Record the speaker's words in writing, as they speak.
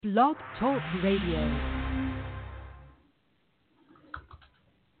Blog Talk Radio.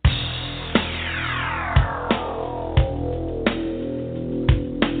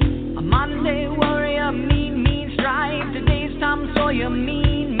 Monday warrior, mean strive. Today's Tom Sawyer,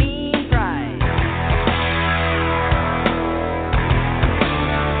 mean pride.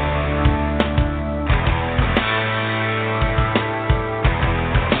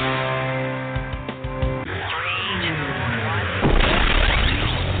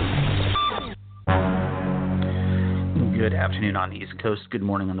 Good afternoon on the East Coast, good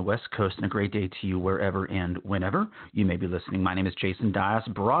morning on the West Coast, and a great day to you wherever and whenever you may be listening. My name is Jason Dias,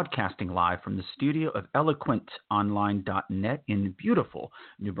 broadcasting live from the studio of eloquentonline.net in beautiful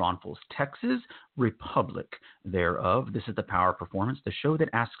New Braunfels, Texas, Republic thereof. This is the Power Performance, the show that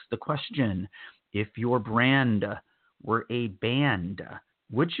asks the question, if your brand were a band,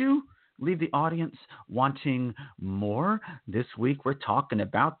 would you leave the audience wanting more? This week, we're talking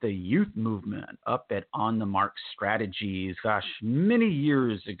about the youth movement up at On the Mark Strategies. Gosh, many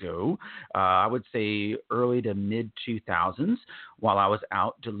years ago, I would say early to mid 2000s, while I was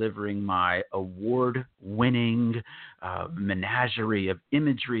out delivering my award-winning menagerie of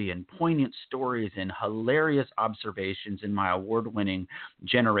imagery and poignant stories and hilarious observations in my award-winning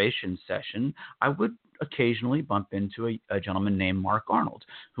generation session, I would occasionally bump into a gentleman named Mark Arnold,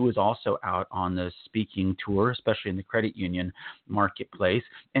 who is also out on the speaking tour, especially in the credit union marketplace.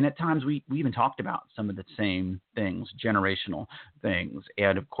 And at times we even talked about some of the same things, generational things.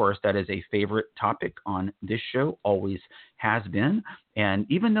 And of course, that is a favorite topic on this show, always has been. And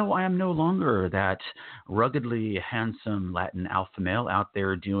even though I am no longer that ruggedly handsome Latin alpha male out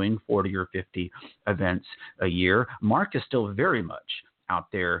there doing 40 or 50 events a year, Mark is still very much out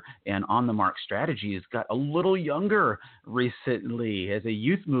there, and On the Mark Strategies got a little younger recently. Has a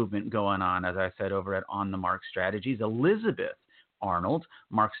youth movement going on, as I said, over at On the Mark Strategies. Elizabeth Arnold,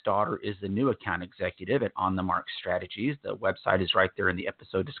 Mark's daughter, is the new account executive at On the Mark Strategies. The website is right there in the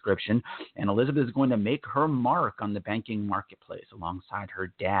episode description, and Elizabeth is going to make her mark on the banking marketplace alongside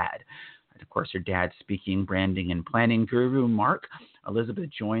her dad. And of course, her dad's speaking, branding, and planning guru, Mark. Elizabeth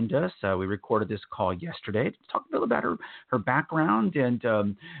joined us. We recorded this call yesterday to talk a little about her background and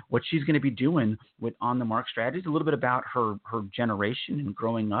what she's going to be doing with On the Mark Strategies, a little bit about her generation and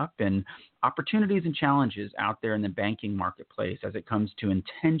growing up and opportunities and challenges out there in the banking marketplace as it comes to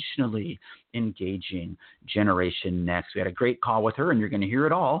intentionally engaging Generation Next. We had a great call with her, and you're going to hear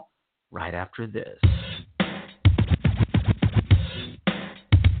it all right after this.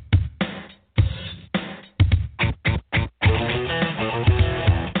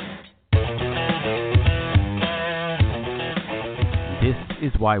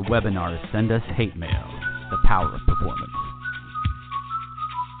 Is why webinars send us hate mail. The Power of Performance.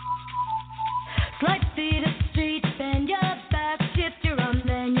 Slide feet up street, bend your back, shift your arm,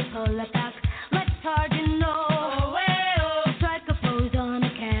 then you pull it back. Let's hard, you know. Oh, hey, oh. Strike a pose on a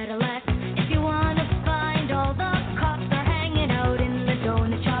Cadillac. If you wanna find all the cops are hanging out in the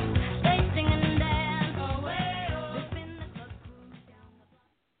donut shop. They sing and dance. Oh, hey, oh. They spin the club cruise down the...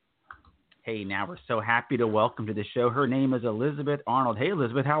 Hey, now we're so happy to welcome to the show. Her name is Elizabeth Arnold. Hey,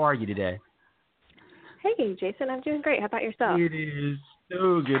 Elizabeth, how are you today? Hey, Jason, I'm doing great. How about yourself? It is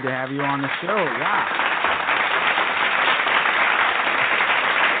so good to have you on the show. Wow.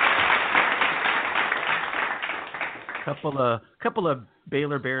 Couple of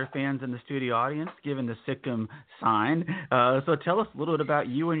Baylor Bear fans in the studio audience giving the Sikkim sign. So tell us a little bit about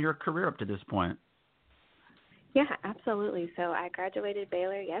you and your career up to this point. Yeah, absolutely. So I graduated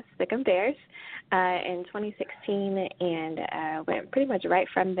Baylor, yes, Sikkim Bears, in 2016, and went pretty much right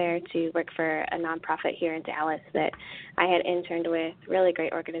from there to work for a nonprofit here in Dallas that I had interned with. Really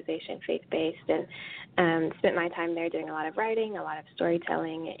great organization, faith-based, and spent my time there doing a lot of writing, a lot of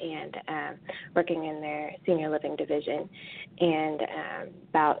storytelling, and working in their senior living division. And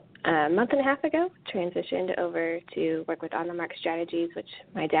about a month and a half ago, transitioned over to work with On the Mark Strategies, which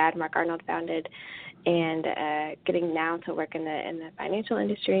my dad, Mark Arnold, founded, and getting now to work in the financial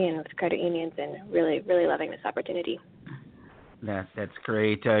industry and with credit unions, and really, really loving this opportunity. That's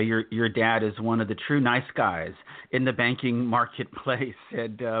great. Your dad is one of the true nice guys in the banking marketplace,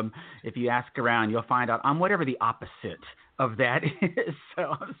 and if you ask around, you'll find out I'm whatever the opposite of that is.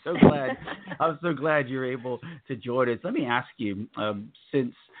 So I'm so glad you're able to join us. Let me ask you,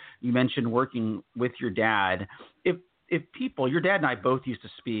 since you mentioned working with your dad, if people, your dad and I both used to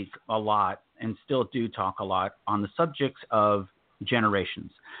speak a lot and still do talk a lot on the subjects of generations.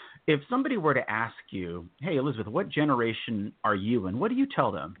 If somebody were to ask you, hey, Elizabeth, what generation are you, and what do you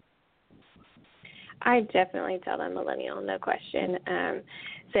tell them? I definitely tell them millennial, no question.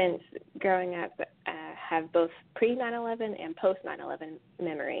 Since growing up have both pre 9/11 and post 9/11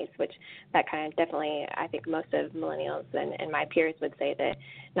 memories, which that kind of definitely, I think most of millennials and my peers would say that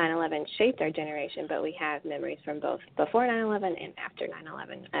 9/11 shaped our generation, but we have memories from both before 9/11 and after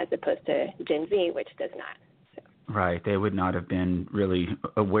 9/11, as opposed to Gen Z, which does not. Right. They would not have been really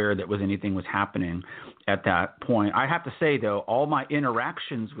aware that anything was happening at that point. I have to say, though, all my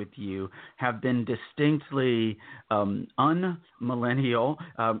interactions with you have been distinctly unmillennial.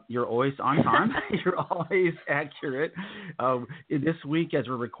 You're always on time. You're always accurate. This week, as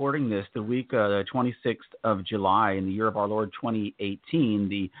we're recording this, the week the 26th of July in the year of our Lord 2018,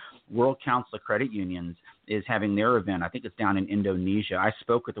 the World Council of Credit Unions is having their event. I think it's down in Indonesia. I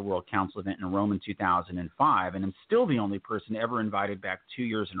spoke at the World Council event in Rome in 2005, and I'm still the only person ever invited back 2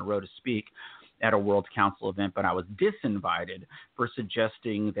 years in a row to speak at a World Council event, but I was disinvited for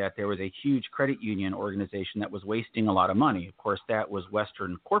suggesting that there was a huge credit union organization that was wasting a lot of money. Of course, that was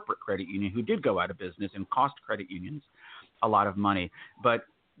Western Corporate Credit Union, who did go out of business and cost credit unions a lot of money. But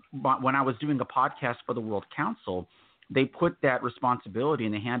when I was doing a podcast for the World Council, they put that responsibility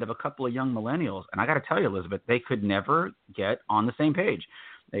in the hand of a couple of young millennials. And I got to tell you, Elizabeth, they could never get on the same page.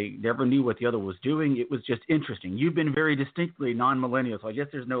 They never knew what the other was doing. It was just interesting. You've been very distinctly non-millennial, so I guess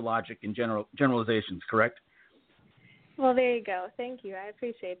there's no logic in generalizations, correct? Well, there you go. Thank you. I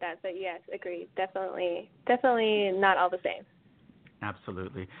appreciate that. But yes, agreed. Definitely not all the same.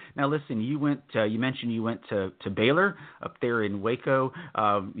 Absolutely. Now, listen, you mentioned you went to Baylor up there in Waco.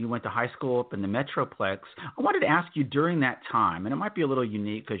 You went to high school up in the Metroplex. I wanted to ask you during that time, and it might be a little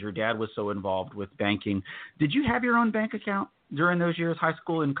unique because your dad was so involved with banking. Did you have your own bank account during those years, high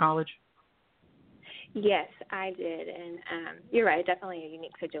school and college? Yes, I did, and you're right. Definitely a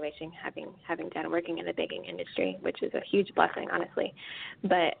unique situation having dad working in the banking industry, which is a huge blessing, honestly.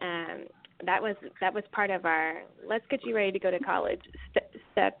 But that was part of our let's get you ready to go to college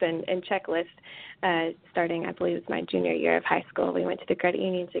step and checklist. Starting, I believe, it was my junior year of high school. We went to the credit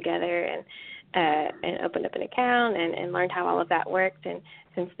union together and opened up an account and learned how all of that worked. And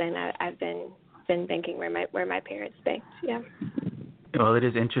since then, I've been banking where my parents banked. Yeah. Well, it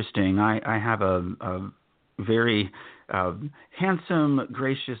is interesting. I have a very handsome,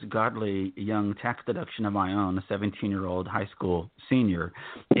 gracious, godly young tax deduction of my own, a 17-year-old high school senior.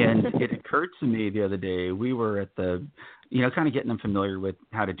 And it occurred to me the other day, we were at the, kind of getting them familiar with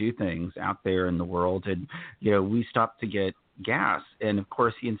how to do things out there in the world. And, we stopped to get gas. And, of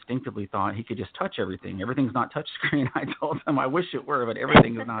course, he instinctively thought he could just touch everything. Everything's not touchscreen. I told him I wish it were, but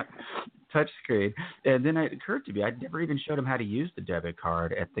everything is not touchscreen. And then it occurred to me, I'd never even showed him how to use the debit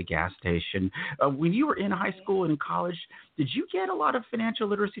card at the gas station. When you were in high school and college, did you get a lot of financial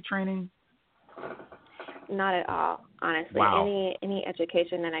literacy training? Not at all, honestly. Wow. Any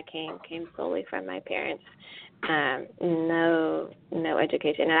education that I came solely from my parents. No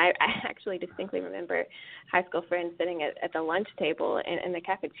education. And I actually distinctly remember high school friends sitting at the lunch table in the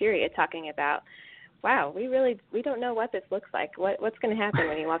cafeteria talking about, wow, we don't know what this looks like. What's going to happen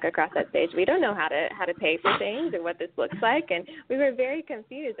when you walk across that stage? We don't know how to pay for things or what this looks like. And we were very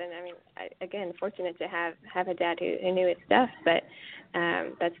confused. And I mean, again, fortunate to have a dad who knew his stuff, but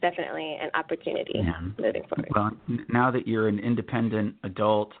that's definitely an opportunity moving forward. Well, now that you're an independent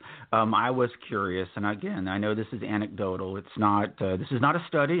adult, I was curious, and again, I know this is anecdotal. It's not. This is not a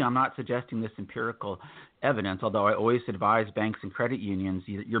study. I'm not suggesting this empirical evidence, although I always advise banks and credit unions,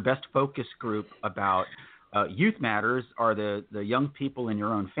 your best focus group about youth matters are the young people in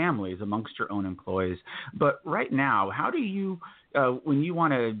your own families amongst your own employees. But right now, how do you, when you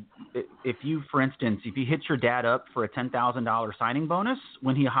want to, if you hit your dad up for a $10,000 signing bonus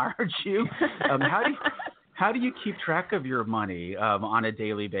when he hired you, how do you keep track of your money on a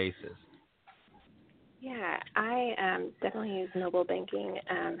daily basis? Yeah, I definitely use mobile banking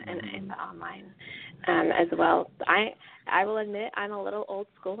and the online as well. I will admit I'm a little old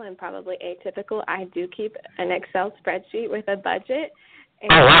school and probably atypical. I do keep an Excel spreadsheet with a budget.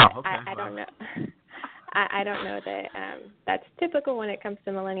 And oh, wow. Okay. I don't know. I don't know that that's typical when it comes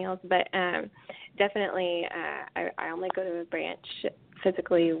to millennials, but definitely I only go to a branch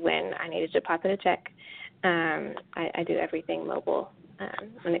physically when I need to deposit a check. I do everything mobile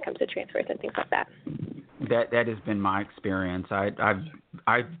when it comes to transfers and things like that. That has been my experience.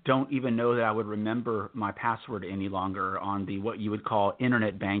 I don't even know that I would remember my password any longer on what you would call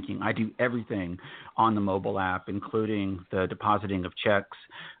internet banking. I do everything on the mobile app, including the depositing of checks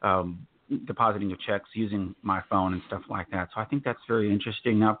using my phone and stuff like that. So I think that's very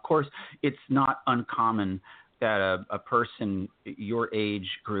interesting. Now, of course, it's not uncommon that a person your age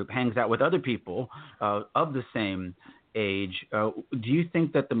group hangs out with other people of the same age, do you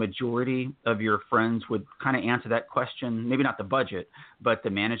think that the majority of your friends would kind of answer that question, maybe not the budget, but the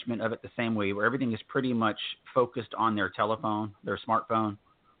management of it the same way, where everything is pretty much focused on their telephone, their smartphone?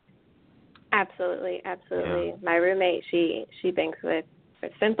 Absolutely. Yeah. My roommate, she banks with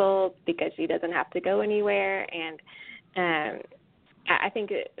Simple because she doesn't have to go anywhere, and I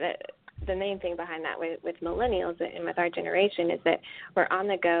think that the main thing behind that with millennials and with our generation is that we're on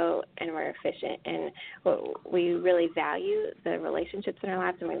the go and we're efficient, and we really value the relationships in our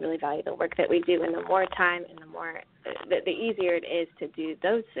lives, and we really value the work that we do. And the more time and the easier it is to do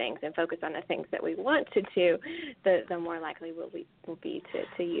those things and focus on the things that we want to do, the more likely we'll be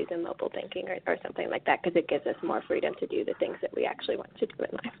to use a mobile banking or something like that, because it gives us more freedom to do the things that we actually want to do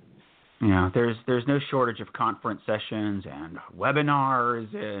in life. Yeah, there's no shortage of conference sessions and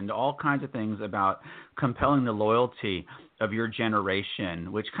webinars and all kinds of things about compelling the loyalty of your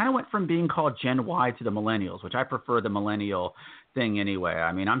generation, which kind of went from being called Gen Y to the millennials, which I prefer the millennial thing anyway.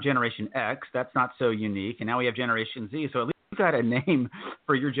 I mean, I'm Generation X. That's not so unique. And now we have Generation Z. So at least you've got a name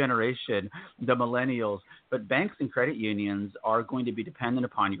for your generation, the millennials. But banks and credit unions are going to be dependent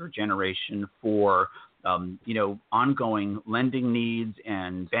upon your generation for ongoing lending needs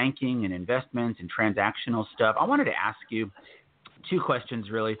and banking and investments and transactional stuff. I wanted to ask you two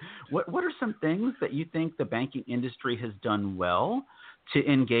questions, really. What are some things that you think the banking industry has done well to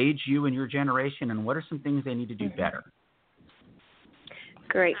engage you and your generation, and what are some things they need to do better?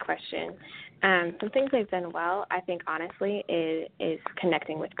 Great question. Some things they've done well, I think, honestly, is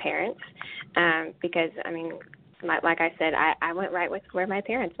connecting with parents, because, I mean, like I said, I went right with where my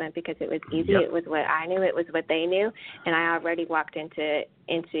parents went because it was easy. Yep. It was what I knew. It was what they knew. And I already walked into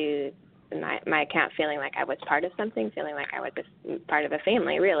my account feeling like I was part of something, feeling like I was part of a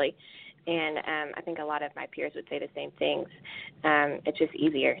family, really. And I think a lot of my peers would say the same things. It's just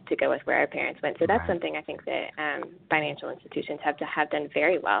easier to go with where our parents went. So that's something I think that financial institutions have done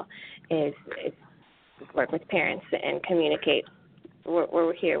very well is work with parents and communicate.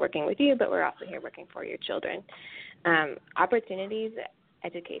 We're here working with you, but we're also here working for your children. Opportunities,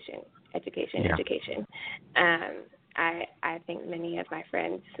 education. I think many of my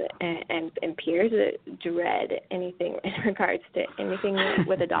friends and peers dread anything in regards to anything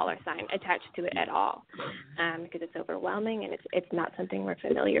with a dollar sign attached to it at all, because it's overwhelming and it's not something we're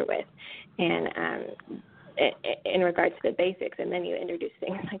familiar with. And in regards to the basics, and then you introduce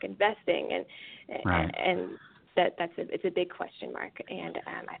things like investing and it's a big question mark, and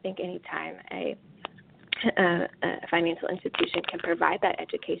I think anytime a financial institution can provide that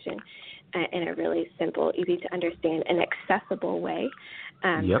education in a really simple, easy to understand, and accessible way,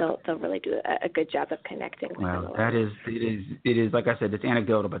 they'll really do a good job of connecting. Well, it is like I said, it's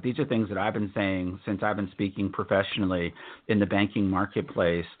anecdotal, but these are things that I've been saying since I've been speaking professionally in the banking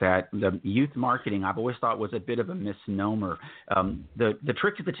marketplace, that the youth marketing I've always thought was a bit of a misnomer. The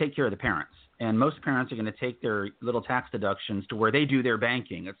trick is to take care of the parents. And most parents are going to take their little tax deductions to where they do their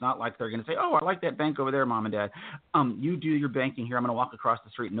banking. It's not like they're going to say, oh, I like that bank over there, Mom and Dad. You do your banking here. I'm going to walk across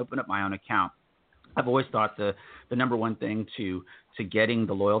the street and open up my own account. I've always thought the number one thing to getting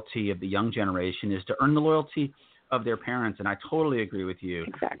the loyalty of the young generation is to earn the loyalty of their parents. And I totally agree with you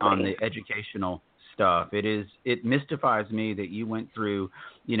on the educational stuff. It mystifies me that you went through,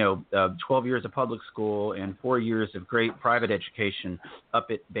 12 years of public school and 4 years of great private education up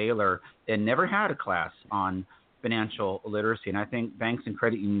at Baylor and never had a class on financial literacy. And I think banks and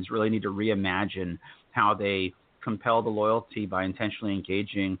credit unions really need to reimagine how they compel the loyalty by intentionally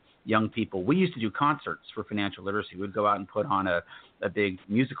engaging young people. We used to do concerts for financial literacy. We'd go out and put on a big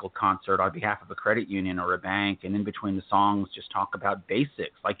musical concert on behalf of a credit union or a bank, and in between the songs just talk about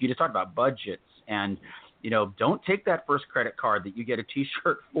basics. Like you just talked about budgets and, don't take that first credit card that you get a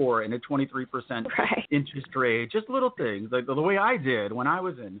T-shirt for and a 23% interest rate. Just little things like the way I did when I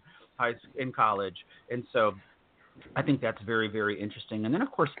was in college. And so I think that's very, very interesting. And then,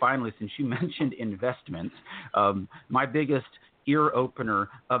 of course, finally, since you mentioned investments, my biggest ear opener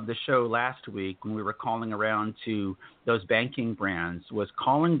of the show last week when we were calling around to those banking brands was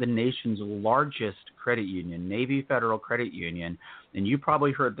calling the nation's largest credit union, Navy Federal Credit Union. And you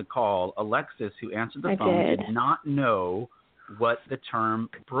probably heard the call. Alexis, who answered the phone, did not know what the term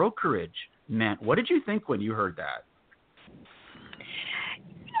brokerage meant. What did you think when you heard that?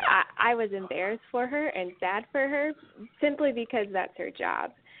 I was embarrassed for her and sad for her simply because that's her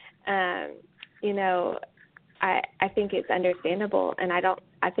job. I think it's understandable, and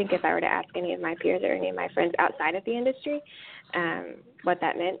I think if I were to ask any of my peers or any of my friends outside of the industry what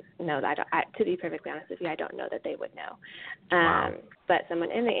that meant, no, to be perfectly honest with you, I don't know that they would know. But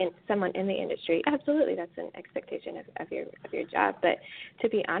someone in the industry, absolutely, that's an expectation of your job. But to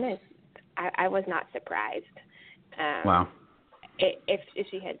be honest, I was not surprised. Wow. If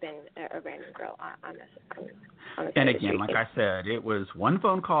she had been a random girl on the And again, street. like I said, it was one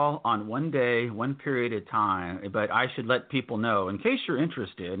phone call on one day, one period of time. But I should let people know, in case you're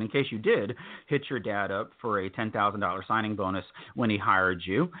interested, in case you did hit your dad up for a $10,000 signing bonus when he hired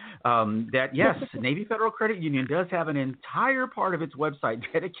you, that yes, Navy Federal Credit Union does have an entire part of its website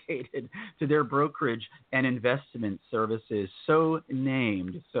dedicated to their brokerage and investment services, so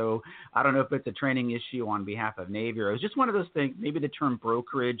named. So I don't know if it's a training issue on behalf of Navy, or it was just one of those things. Maybe the term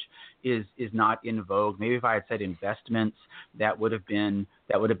brokerage is not in vogue. Maybe if I had said investments, that would have been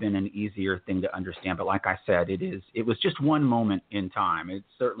an easier thing to understand. But like I said, it was just one moment in time. It's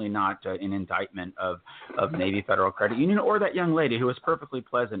certainly not an indictment of Navy Federal Credit Union or that young lady who was perfectly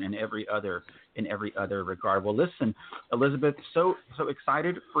pleasant in every other regard. Well, listen, Elizabeth, so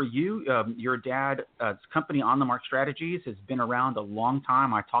excited for you. Your dad's company, On the Mark Strategies, has been around a long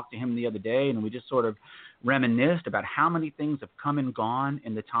time. I talked to him the other day, and we just sort of reminisced about how many things have come and gone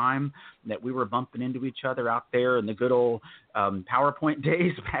in the time that we were bumping into each other out there in the good old PowerPoint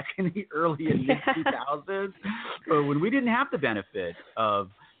days back in the early and mid-2000s, when we didn't have the benefit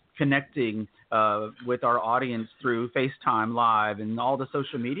of connecting with our audience through FaceTime Live, and all the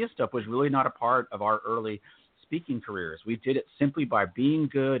social media stuff was really not a part of our early speaking careers. We did it simply by being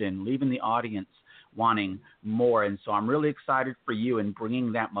good and leaving the audience wanting more. And so I'm really excited for you in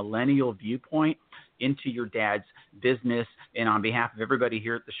bringing that millennial viewpoint into your dad's business. And on behalf of everybody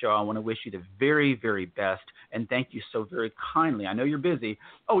here at the show, I want to wish you the very, very best. And thank you so very kindly. I know you're busy.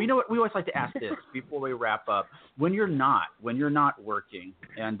 Oh, you know what? We always like to ask this before we wrap up. When you're not working,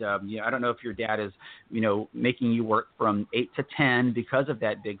 and I don't know if your dad is, making you work from 8 to 10 because of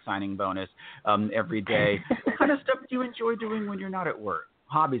that big signing bonus every day. What kind of stuff do you enjoy doing when you're not at work?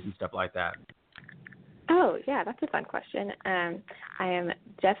 Hobbies and stuff like that. Oh, yeah, that's a fun question. I am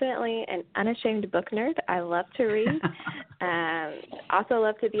definitely an unashamed book nerd. I love to read. Also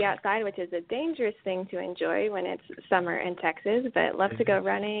love to be outside, which is a dangerous thing to enjoy when it's summer in Texas, but love to go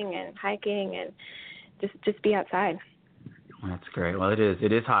running and hiking and just be outside. That's great. Well, it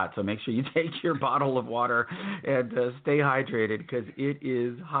is hot, so make sure you take your bottle of water and stay hydrated, because it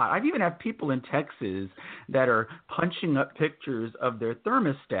is hot. I've even had people in Texas that are punching up pictures of their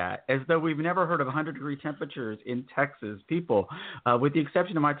thermostat as though we've never heard of 100-degree temperatures in Texas. People, with the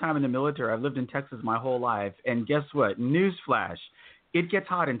exception of my time in the military, I've lived in Texas my whole life, and guess what? Newsflash. It gets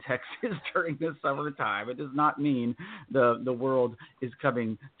hot in Texas during the summertime. It does not mean the world is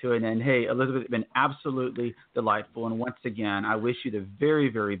coming to an end. Hey, Elizabeth, it's been absolutely delightful. And once again, I wish you the very,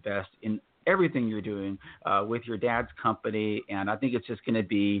 very best in everything you're doing with your dad's company. And I think it's just going to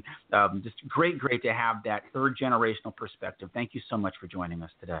be just great to have that third generational perspective. Thank you so much for joining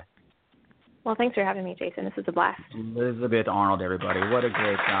us today. Well, thanks for having me, Jason. This was a blast. Elizabeth Arnold, everybody. What a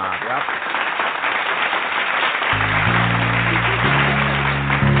great job. Yep.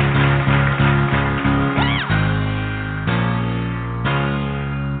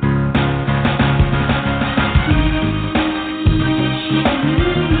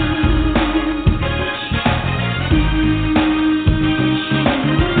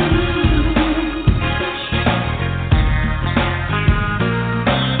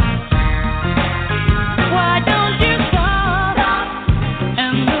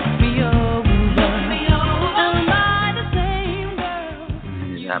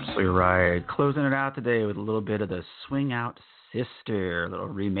 Absolutely right. Closing it out today with a little bit of the Swing Out Sister, a little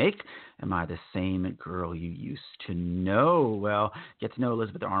remake. Am I the Same Girl You Used to Know? Well, get to know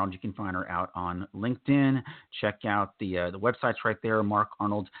Elizabeth Arnold. You can find her out on LinkedIn. Check out the websites right there,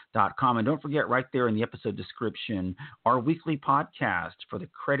 markarnold.com. And don't forget, right there in the episode description, our weekly podcast for the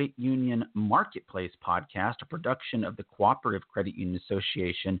Credit Union Marketplace podcast, a production of the Cooperative Credit Union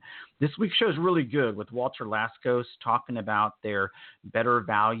Association. This week's show is really good with Walter Lascos talking about their Better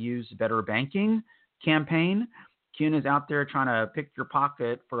Values, Better Banking campaign. CUNA is out there trying to pick your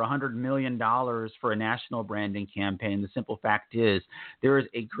pocket for $100 million for a national branding campaign. The simple fact is there is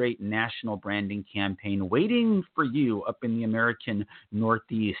a great national branding campaign waiting for you up in the American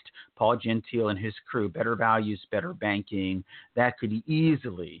Northeast. Paul Gentile and his crew, Better Values, Better Banking, that could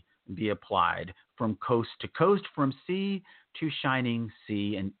easily be applied from coast to coast, from sea to shining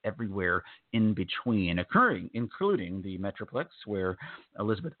sea, and everywhere in between, including the Metroplex where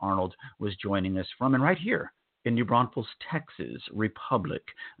Elizabeth Arnold was joining us from, and right here in New Braunfels, Texas, Republic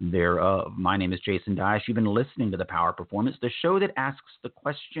thereof. My name is Jason Dias. You've been listening to The Power Performance, the show that asks the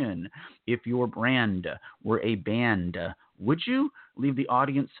question, if your brand were a band, would you leave the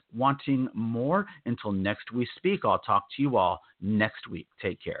audience wanting more? Until next we speak, I'll talk to you all next week.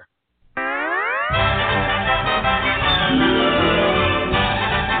 Take care.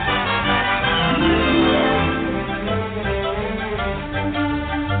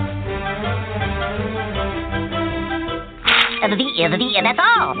 That's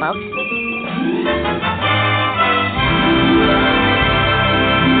all, folks.